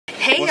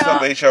Hey, what's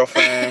up, HL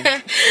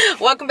fam?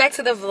 Welcome back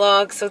to the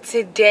vlog. So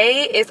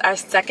today is our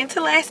second to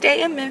last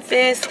day in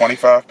Memphis.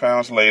 25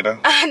 pounds later.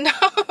 I know,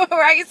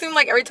 right? It seems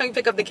like every time you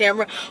pick up the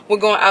camera, we're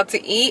going out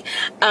to eat.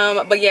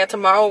 But yeah,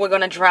 tomorrow we're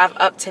going to drive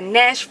up to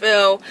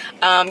Nashville.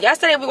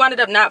 Yesterday we wound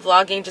up not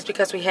vlogging just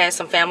because we had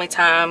some family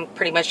time,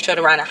 pretty much chilled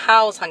around the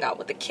house, hung out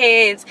with the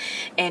kids.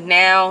 And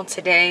now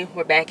today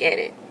we're back at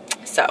it.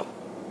 So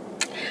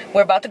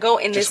we're about to go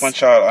in this. Just want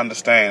y'all to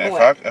understand,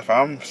 if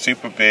I'm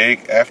super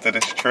big after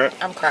this trip,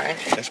 I'm crying.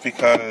 It's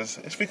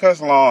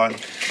because Lon.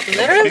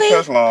 Literally. It's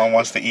because Lon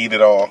wants to eat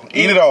it all.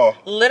 Eat it all.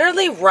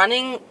 Literally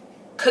running,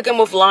 cooking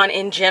with Lon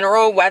in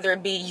general, whether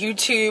it be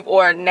YouTube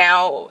or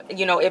now,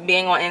 you know, it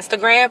being on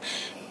Instagram,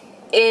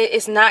 it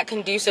is not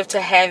conducive to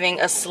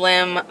having a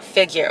slim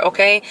figure.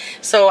 Okay,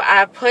 so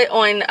I put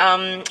on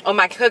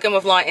my Cooking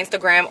with Lon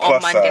Instagram on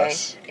Plus Monday.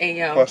 size.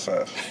 And, Plus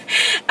size.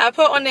 I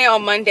put on there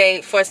on Monday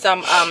for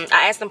some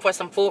I asked them for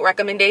some food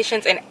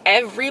recommendations, and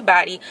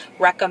everybody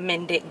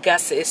recommended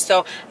Gus'S.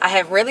 So I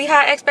have really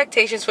high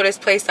expectations for this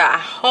place, so I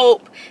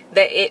hope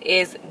that it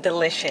is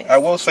delicious. I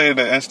will say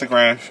that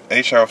Instagram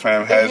HL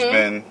fam has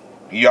been,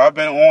 y'all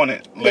been on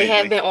it lately. They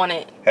have been on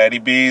it. Hattie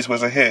B's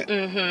was a hit.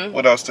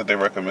 What else did they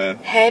recommend?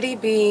 Hattie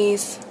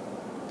B's.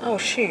 Oh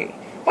shoot.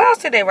 What else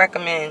did they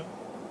recommend?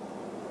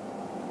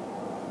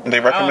 They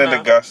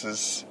recommended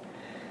Gus'S.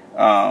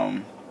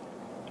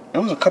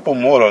 There was a couple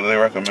more though that they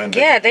recommended.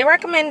 Yeah, they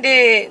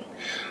recommended.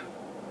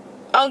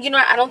 Oh, you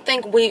know, I don't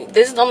think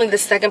this is only the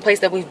second place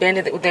that we've been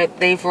to that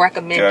they've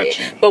recommended.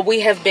 Gotcha. But we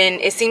have been,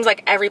 it seems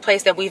like every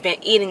place that we've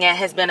been eating at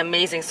has been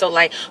amazing. So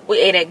like we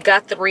ate at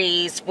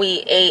Gus'S,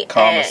 we ate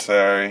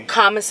Commissary. at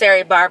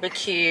Commissary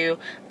Barbecue,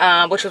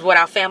 which was what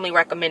our family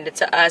recommended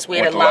to us. We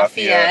ate at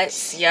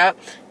Lafayette's. Yep,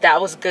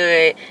 that was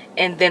good.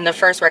 And then the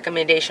first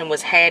recommendation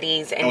was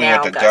Hattie's, and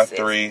now we got the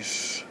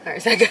Gus'S.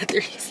 Gus'S. I got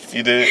Gus'S.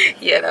 You did?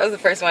 Yeah, that was the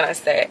first one I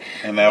said.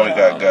 And now we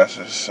got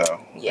Gus'S. So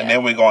yeah. And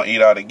then we're gonna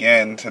eat out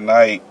again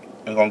tonight.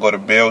 We're gonna go to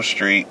Beale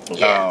Street.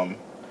 Yeah.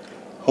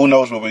 Who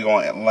knows where we're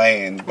gonna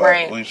land,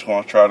 but we're just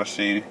gonna try to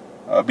see.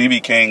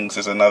 BB King's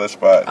is another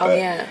spot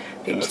that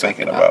he was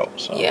thinking about.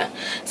 So. Yeah,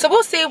 so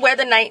we'll see where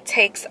the night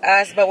takes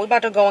us, but we're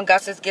about to go in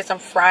Gus'S, get some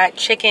fried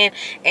chicken,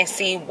 and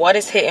see what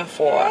it's hitting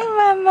for. Hey,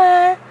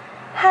 Mama.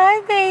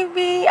 Hi,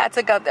 baby. I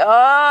took out the.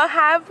 Oh,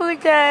 hi,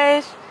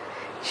 Boodash.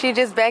 She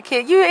just back here.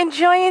 You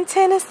enjoying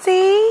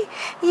Tennessee?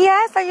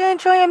 Yes. Are you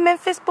enjoying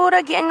Memphis,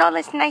 Buddha? Getting all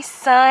this nice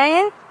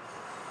sun.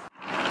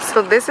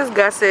 So this is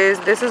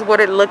Gus'S. This is what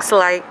it looks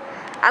like.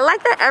 I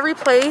like that every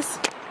place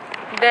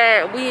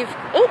that we've,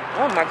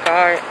 oh my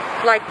God,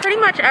 like pretty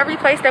much every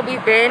place that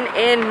we've been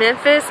in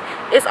Memphis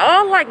is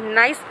all like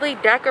nicely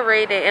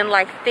decorated and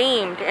like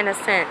themed in a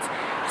sense.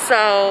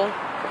 So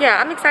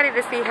yeah, I'm excited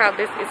to see how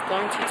this is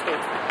going to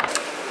taste.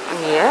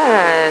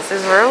 Yes,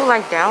 it's real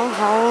like down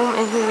home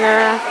in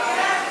here,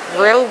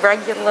 real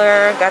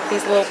regular. Got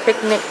these little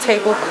picnic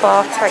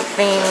tablecloth type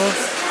things.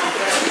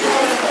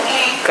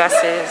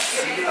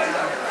 Gus'S.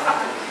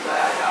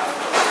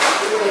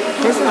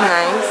 This is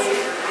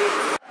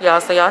nice.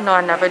 Y'all, so y'all know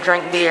I never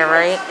drink beer,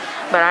 right?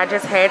 But I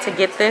just had to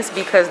get this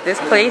because this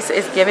place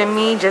is giving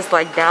me just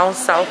like down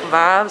south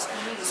vibes.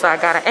 So I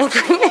got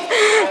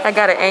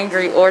an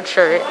Angry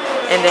Orchard.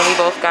 And then we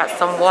both got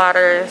some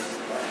waters.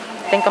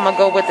 I think I'm gonna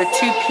go with the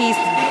 2-piece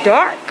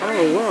dark.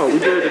 Oh wow, we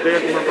did it the day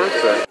after my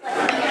birthday.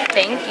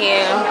 Thank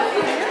you.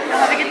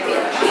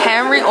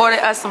 Henry ordered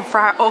us some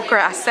fried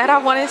okra. I said I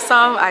wanted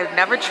some. I've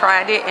never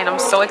tried it and I'm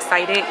so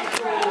excited.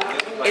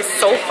 It's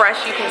so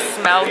fresh, you can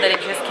smell that it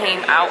just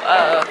came out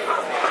of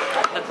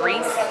the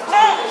grease.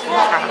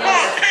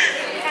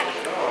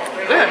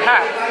 Good,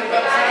 hot.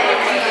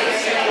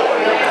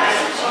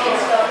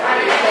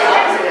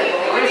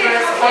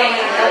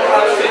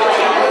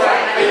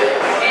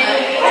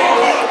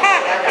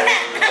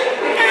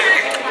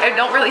 It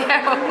don't really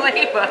have a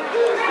flavor.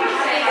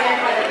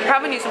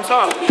 Probably need some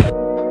salt.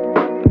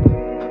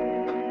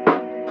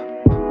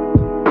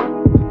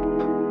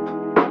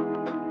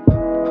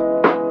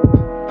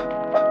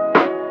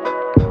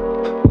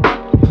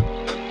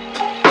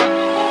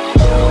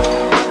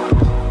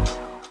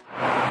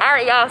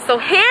 Y'all, so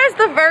here's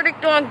the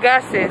verdict on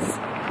Gus'S.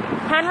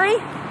 Henry?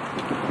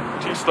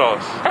 2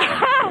 stars.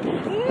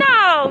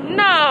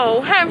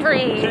 No,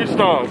 Henry. 2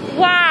 stars.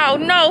 Wow,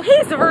 no,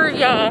 he's rude,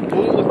 y'all.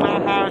 Food was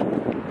not hot.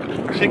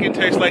 Chicken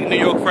tastes like New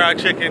York fried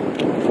chicken.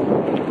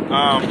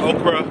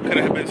 Okra could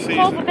have been seasoned.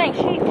 Close the thing,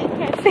 she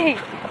can't see.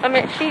 I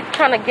mean, she's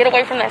trying to get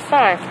away from that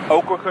sign.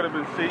 Okra could have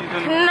been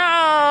seasoned.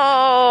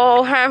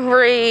 No,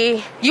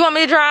 Henry. You want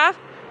me to drive?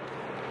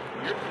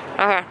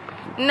 Okay.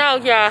 No,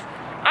 y'all.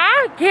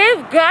 I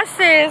give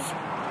Gus'S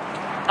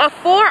a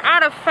 4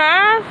 out of 5.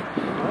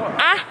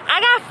 I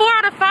got 4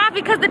 out of 5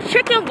 because the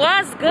chicken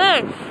was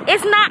good.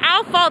 It's not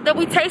our fault that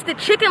we tasted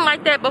chicken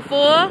like that before.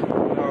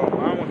 Oh,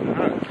 mine wasn't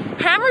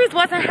hot. Henry's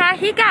wasn't hot.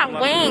 He got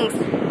wings.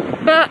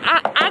 But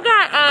I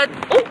got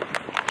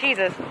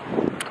Jesus.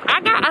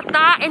 I got a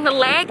thigh in the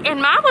leg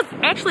and mine was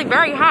actually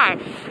very high.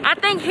 I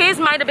think his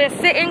might have been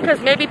sitting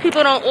because maybe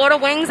people don't order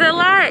wings a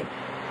lot.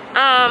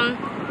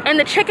 and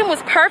the chicken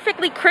was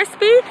perfectly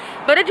crispy,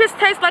 but it just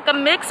tastes like a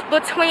mix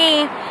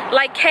between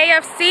like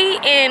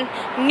KFC and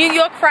New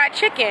York fried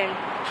chicken.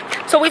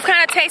 So we've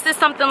kind of tasted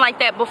something like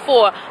that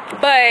before,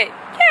 but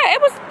yeah,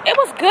 it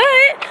was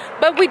good,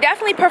 but we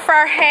definitely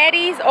prefer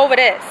Hattie's over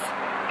this.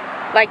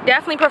 Like,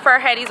 definitely prefer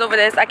Hattie's over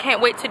this. I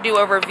can't wait to do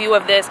a review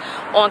of this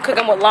on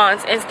Cooking with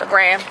Lon's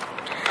Instagram,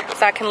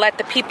 so I can let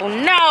the people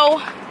know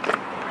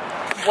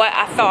what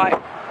I thought.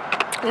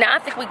 Now I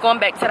think we're going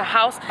back to the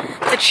house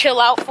to chill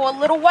out for a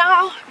little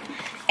while,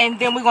 and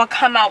then we're gonna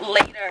come out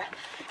later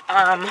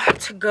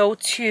to go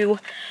to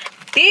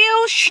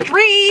Beale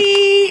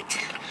Street.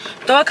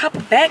 Throw a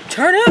couple back,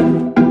 turn up.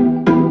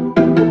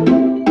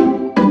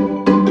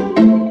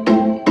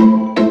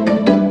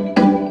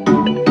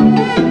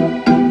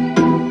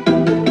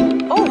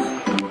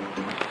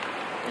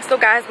 So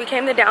guys, we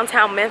came to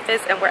downtown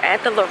Memphis and we're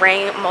at the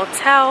Lorraine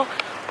Motel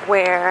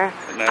where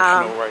the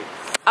National Rights.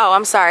 Oh,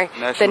 I'm sorry.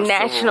 National the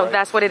National,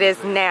 that's what it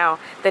is now.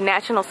 The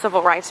National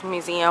Civil Rights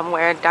Museum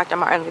where Dr.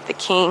 Martin Luther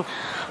King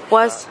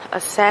was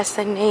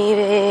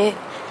assassinated.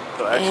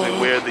 So actually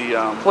where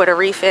the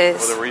reef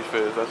is. Where the reef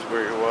is, that's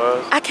where it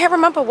was. I can't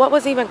remember what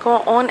was even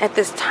going on at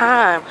this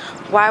time.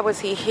 Why was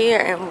he here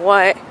and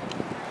what,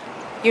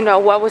 you know,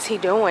 what was he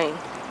doing?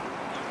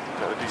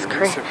 It's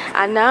crazy.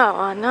 I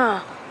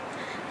know.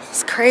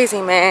 It's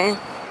crazy, man.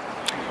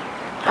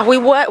 We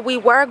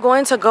were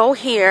going to go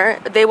here.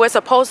 They were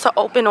supposed to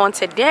open on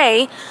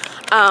today.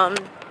 And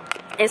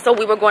so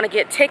we were going to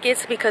get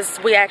tickets because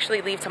we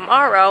actually leave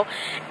tomorrow.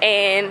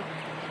 And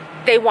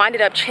they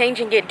winded up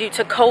changing it due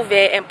to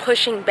COVID and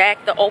pushing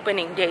back the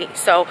opening date.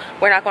 So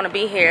we're not going to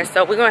be here.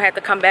 So we're going to have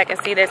to come back and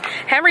see this.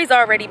 Henry's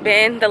already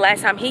been the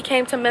last time he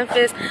came to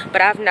Memphis,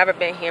 but I've never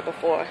been here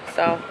before.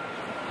 So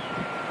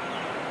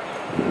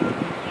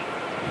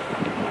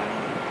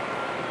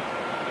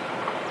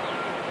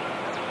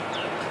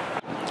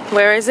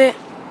where is it?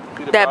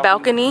 That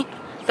balcony?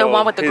 The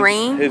one with the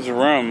green? His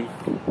room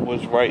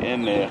was right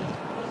in there.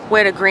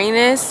 Where the green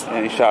is?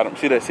 And he shot him.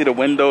 See the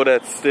window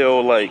that's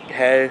still like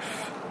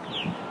half?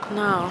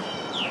 No.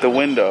 The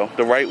window,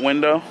 the right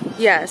window?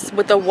 Yes,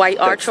 with the white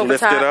arch over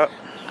top. Lifted up.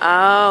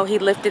 Oh, he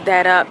lifted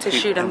that up to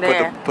shoot him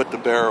there. Put the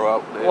barrel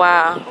out there.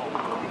 Wow.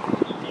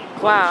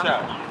 Wow.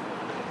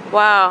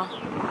 Wow.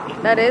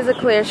 That is a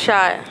clear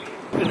shot.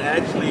 You can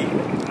actually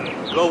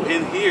go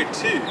in here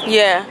too.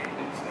 Yeah.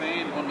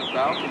 Stand on the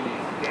balcony.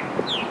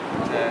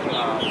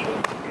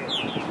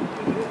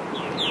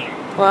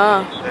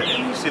 Wow.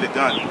 And you see the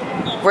gun.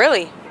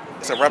 Really?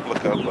 It's a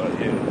replica, but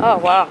yeah. Oh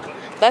wow.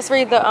 Let's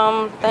read the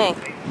thing.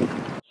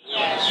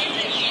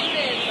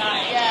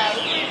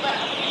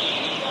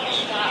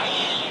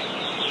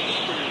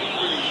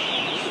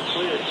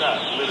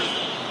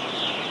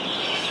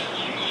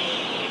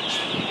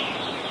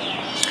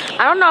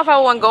 I don't know if I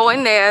want to go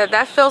in there.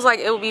 That feels like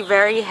it would be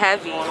very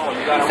heavy.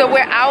 So we're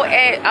out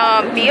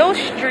at Beale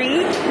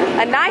Street.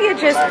 Aniya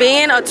just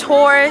being a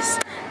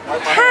tourist.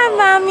 Hi,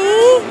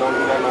 mommy.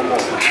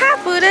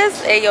 Hi,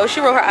 Buddhas. Hey, yo, she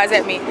rolled her eyes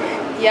at me.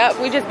 Yep,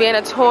 we just being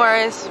a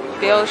tourist.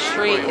 Beale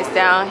Street is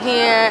down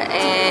here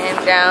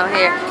and down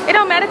here. It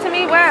don't matter to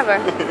me, wherever.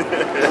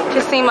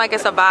 Just seem like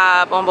it's a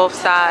vibe on both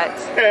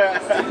sides.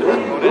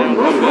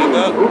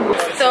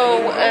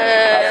 So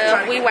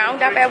we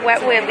wound up at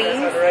Wet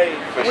Willie's.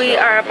 We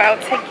are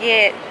about to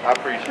get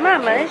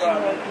Mama's.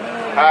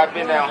 I've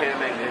been down here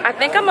lately. I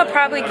think I'm gonna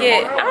probably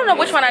get, I don't know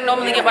which one I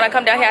normally get when I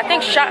come down here. I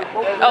think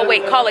oh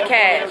wait, Call a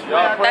Cab.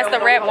 That's the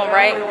red one,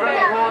 right?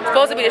 It's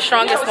supposed to be the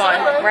strongest one,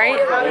 right?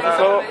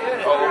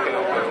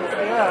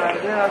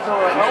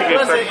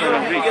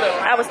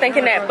 I was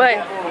thinking that, but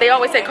they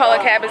always say Call a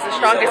Cab is the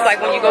strongest, like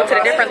when you go to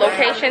the different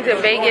locations in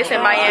Vegas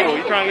and Miami.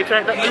 You trying to get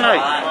turned up tonight?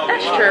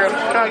 That's true.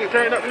 Trying to get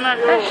turned up tonight?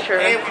 That's true.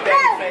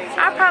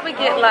 I'll probably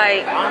get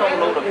like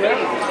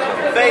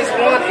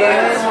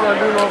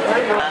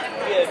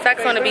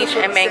Sex on the Beach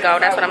and Mango.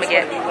 That's what I'm gonna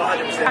get.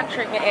 My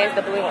treatment is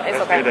the blue one. It's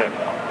okay.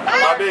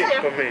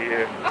 For me,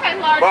 yeah. Okay,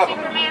 large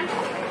Superman.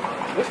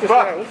 What's the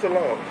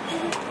long?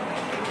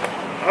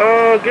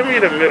 Give me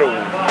the middle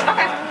one.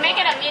 Okay, make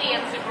it a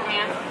medium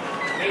Superman.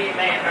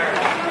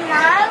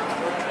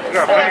 You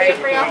got plenty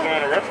for you going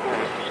to a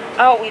restaurant.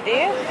 Oh, we do?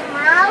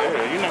 Yeah,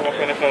 you're not gonna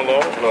finish no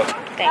low. Look.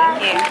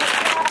 Thank you.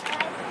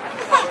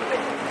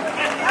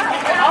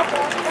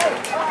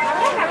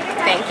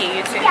 Thank you,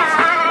 you too.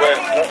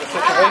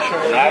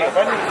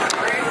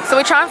 So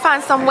we're trying to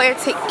find somewhere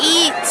to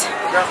eat.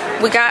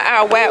 We got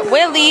our Wet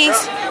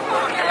Willie's.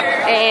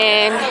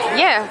 And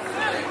yeah,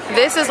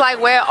 this is like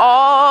where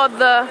all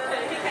the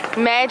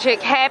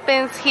magic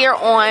happens here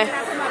on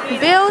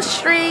Beale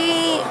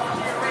Street.